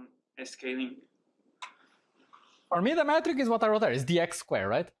has some scaling. For me, the metric is what I wrote there, is dx square,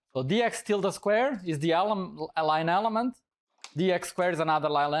 right? So dx tilde square is the line element. Dx square is another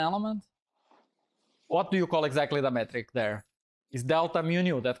line element. What do you call exactly the metric there? Is delta mu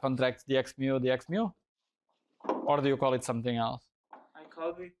nu that contracts dx mu? Or do you call it something else? I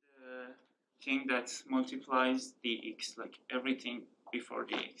call it the thing that multiplies dx, like everything before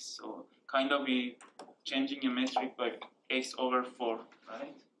dx. So kind of be changing a metric by x over 4,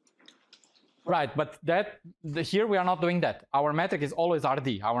 right? Right, but here we are not doing that. Our metric is always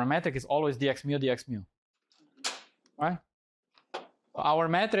RD. Our metric is always dx mu. Right? Our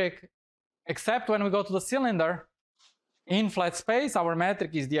metric, except when we go to the cylinder, in flat space, our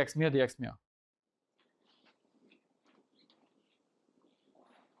metric is dx mu.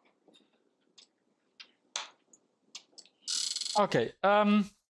 Okay.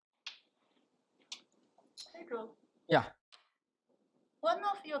 Pedro, Yeah. one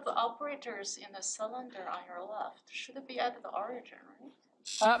of the operators in the cylinder on your left should be at the origin,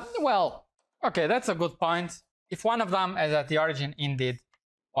 right? Well, okay, that's a good point. If one of them is at the origin, indeed,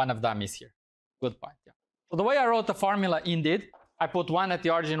 one of them is here. Good point, yeah. So the way I wrote the formula, indeed, I put one at the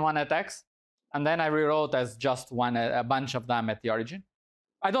origin, one at x, and then I rewrote as just a bunch of them at the origin.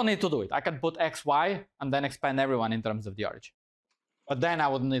 I don't need to do it. I can put x, y, and then expand everyone in terms of the origin. But then I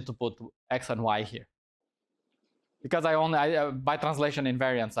would need to put x and y here. Because by translation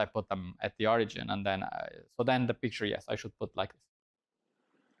invariance, I put them at the origin, and then, so then the picture, yes, I should put like this.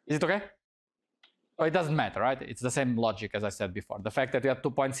 Is it okay? So it doesn't matter, right? It's the same logic as I said before. The fact that you have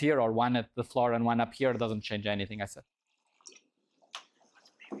 2 points here, or one at the floor and one up here, doesn't change anything I said.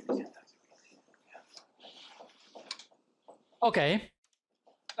 Okay.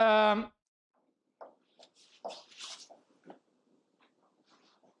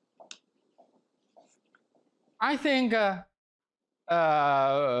 I think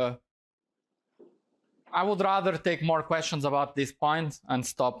I would rather take more questions about this point and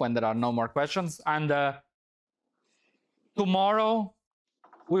stop when there are no more questions. And tomorrow,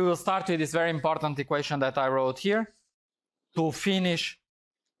 we will start with this very important equation that I wrote here to finish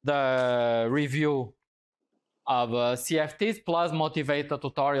the review of CFTs plus motivate the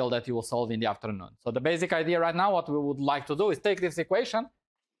tutorial that you will solve in the afternoon. So the basic idea right now, what we would like to do is take this equation,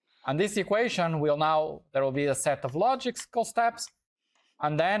 and this equation will there will be a set of logical steps,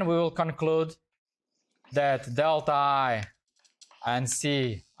 and then we will conclude that delta I and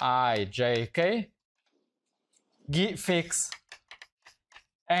C I J K fix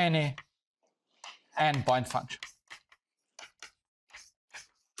any endpoint function.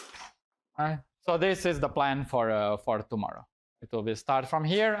 Right? So this is the plan for tomorrow. It will be start from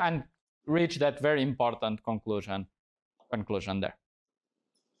here and reach that very important conclusion there.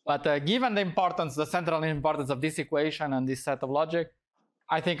 But given the importance, the central importance of this equation and this set of logic,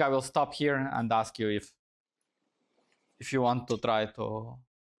 I think I will stop here and ask you if you want to try to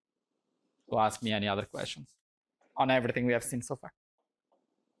ask me any other questions on everything we have seen so far.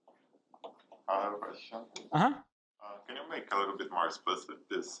 I have a question. Can you make a little bit more explicit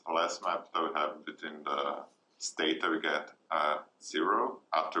this last map that we have between the state that we get at 0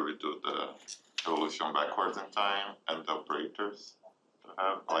 after we do the evolution backwards in time and the operators to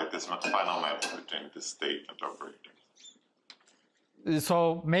have like this final map between the state and the operators?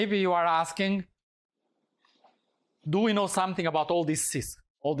 So maybe you are asking, do we know something about all these Cs,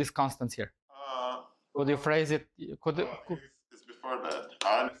 all these constants here? Could you phrase it? It's before that.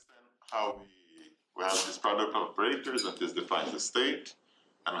 I understand how we have this product of operators and this defines the state,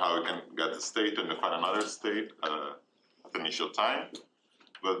 and how we can get the state and define another state at the initial time.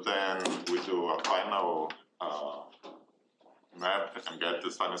 But then we do a final map and get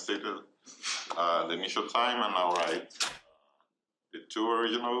this final state at the initial time, and now write the two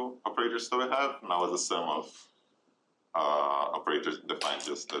original operators that we have. Now as a sum of operators defined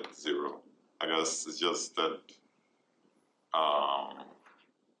just at 0. I guess it's just that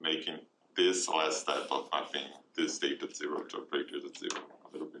making this last step of mapping this state at 0 to operators at 0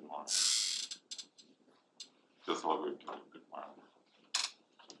 a little bit more. Just what we're doing a bit more.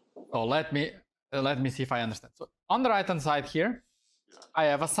 So let me see if I understand. So on the right hand side here, I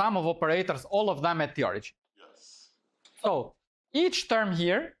have a sum of operators, all of them at the origin. Yes. So each term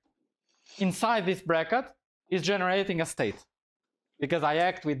here inside this bracket is generating a state. Because I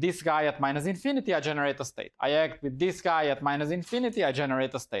act with this guy at -infinity, I generate a state. I act with this guy at -infinity, I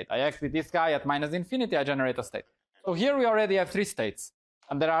generate a state. I act with this guy at -infinity, I generate a state. So here we already have 3 states.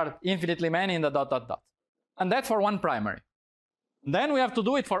 And there are infinitely many in the ... And that's for one primary. Then we have to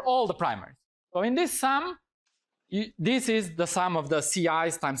do it for all the primaries. So in this sum, this is the sum of the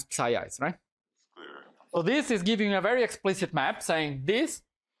CIs times psi's, right? So this is giving a very explicit map saying this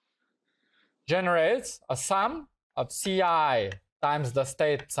generates a sum of CI times the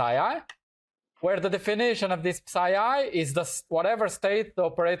state psi, where the definition of this psi is whatever state the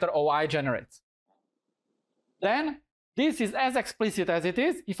operator OI generates. Then this is as explicit as it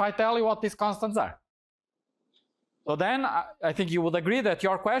is if I tell you what these constants are. So then I think you would agree that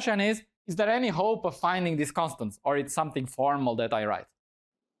your question is there any hope of finding these constants, or it's something formal that I write?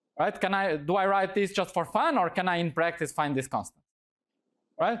 Right? Do I write this just for fun, or can I in practice find these constants?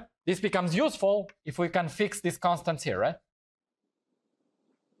 Right? This becomes useful if we can fix these constants here, right?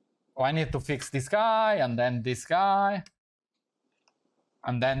 So I need to fix this guy, and then this guy,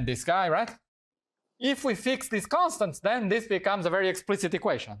 and then this guy, right? If we fix these constants, then this becomes a very explicit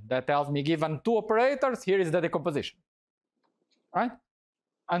equation that tells me given 2 operators, here is the decomposition, right?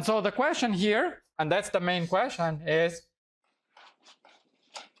 And so the question here, and that's the main question, is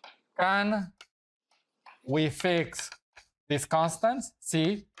can we fix these constants,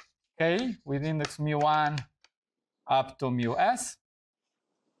 C, K, with index mu1 up to mu s?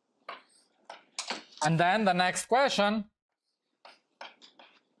 And then the next question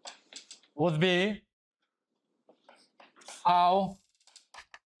would be how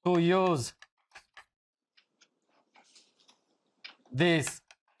to use this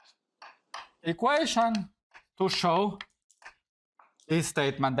equation to show this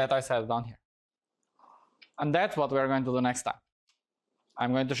statement that I said down here. And that's what we're going to do next time.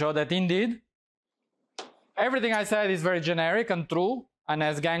 I'm going to show that indeed everything I said is very generic and true, and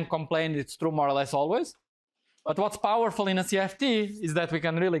as Gang complained, it's true more or less always. But what's powerful in a CFT is that we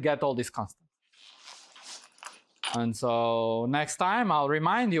can really get all these constants. And so next time I'll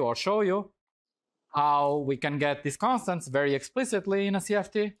remind you or show you how we can get these constants very explicitly in a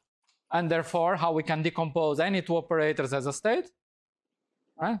CFT, and therefore how we can decompose any 2 operators as a state.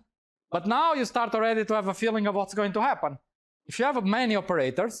 Right? But now you start already to have a feeling of what's going to happen. If you have many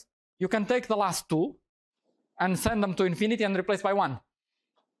operators, you can take the last 2 and send them to infinity and replace by 1.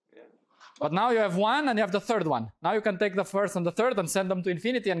 But now you have 1 and you have the third one. Now you can take the first and the third and send them to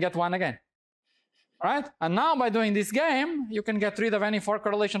infinity and get 1 again. Right? And now by doing this game, you can get rid of any 4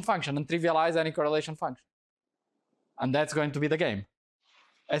 correlation function and trivialize any correlation function. And that's going to be the game.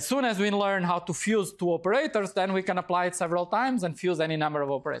 As soon as we learn how to fuse 2 operators, then we can apply it several times and fuse any number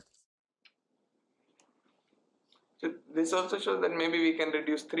of operators. So this also shows that maybe we can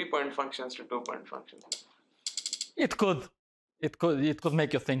reduce 3-point functions to 2-point functions. It could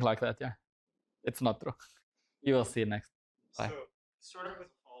make you think like that, yeah. It's not true. You will see next. So, sort of as a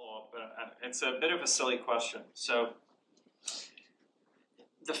follow-up, but it's a bit of a silly question. So,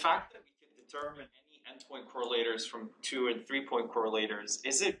 the fact that we can determine any endpoint correlators from 2 and 3 point correlators,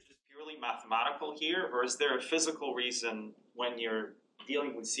 is it just purely mathematical here, or is there a physical reason when you're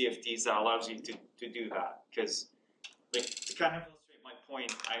dealing with CFTs that allows you to do that? Because, like, to kind of illustrate my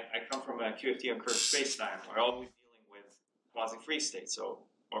point, I come from a QFT on curved spacetime. We're always dealing with quasi-free states, or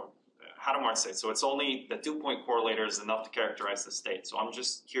Hadamard state. So it's only the 2 point correlator is enough to characterize the state. So I'm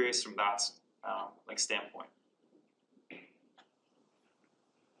just curious from that standpoint.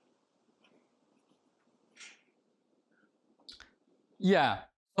 Yeah.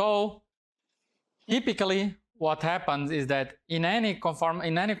 So typically, what happens is that in any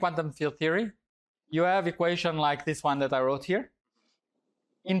quantum field theory, you have equation like this one that I wrote here.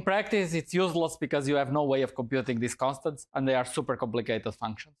 In practice, it's useless because you have no way of computing these constants, and they are super complicated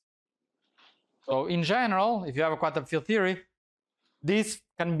functions. So in general, if you have a quantum field theory, this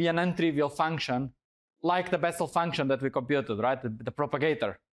can be an non-trivial function, like the Bessel function that we computed, right? The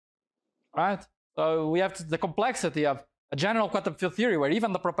propagator, right? So we have the complexity of a general quantum field theory where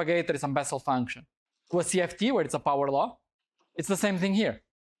even the propagator is a Bessel function, to a CFT where it's a power law. It's the same thing here.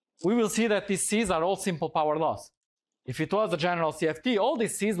 We will see that these C's are all simple power laws. If it was a general CFT, all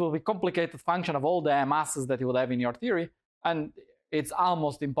these C's will be complicated function of all the masses that you would have in your theory, and it's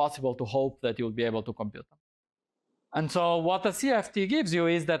almost impossible to hope that you'll be able to compute them. And so what a CFT gives you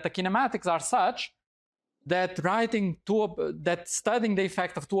is that the kinematics are such that studying the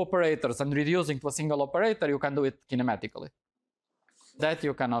effect of 2 operators and reducing to a single operator, you can do it kinematically. That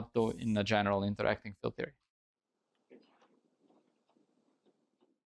you cannot do in a general interacting field theory.